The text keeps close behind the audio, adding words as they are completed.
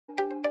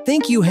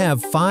Think you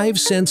have 5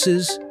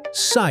 senses?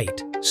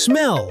 Sight,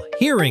 smell,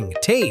 hearing,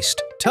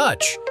 taste,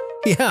 touch.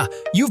 Yeah,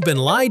 you've been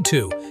lied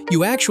to.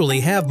 You actually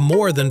have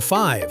more than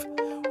 5.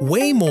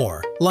 Way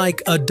more,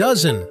 like a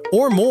dozen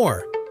or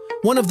more.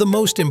 One of the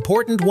most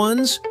important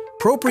ones?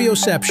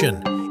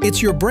 Proprioception.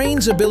 It's your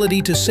brain's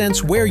ability to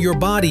sense where your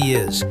body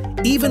is,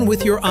 even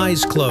with your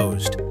eyes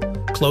closed.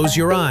 Close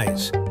your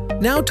eyes.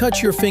 Now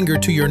touch your finger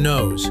to your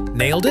nose.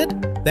 Nailed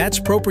it? That's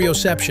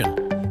proprioception.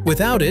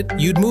 Without it,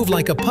 you'd move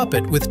like a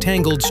puppet with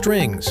tangled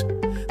strings.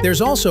 There's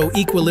also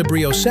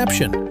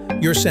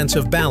equilibrioception, your sense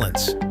of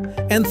balance.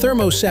 And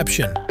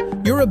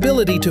thermoception, your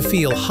ability to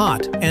feel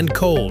hot and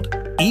cold.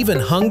 Even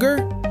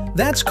hunger?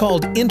 That's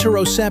called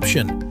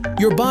interoception,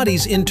 your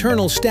body's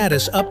internal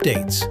status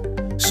updates.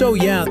 So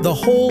yeah, the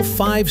whole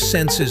 5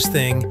 senses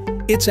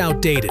thing, it's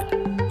outdated.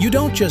 You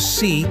don't just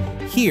see,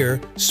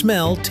 hear,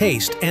 smell,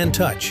 taste, and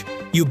touch.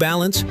 You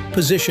balance,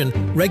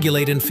 position,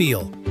 regulate, and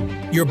feel.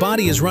 Your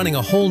body is running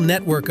a whole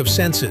network of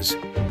senses.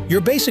 You're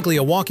basically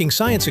a walking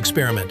science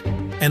experiment.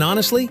 And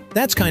honestly,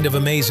 that's kind of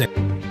amazing.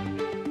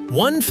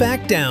 One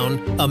fact down,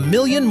 a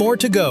million more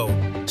to go.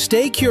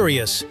 Stay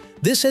curious.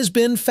 This has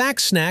been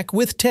FactSnack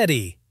with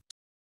Teddy.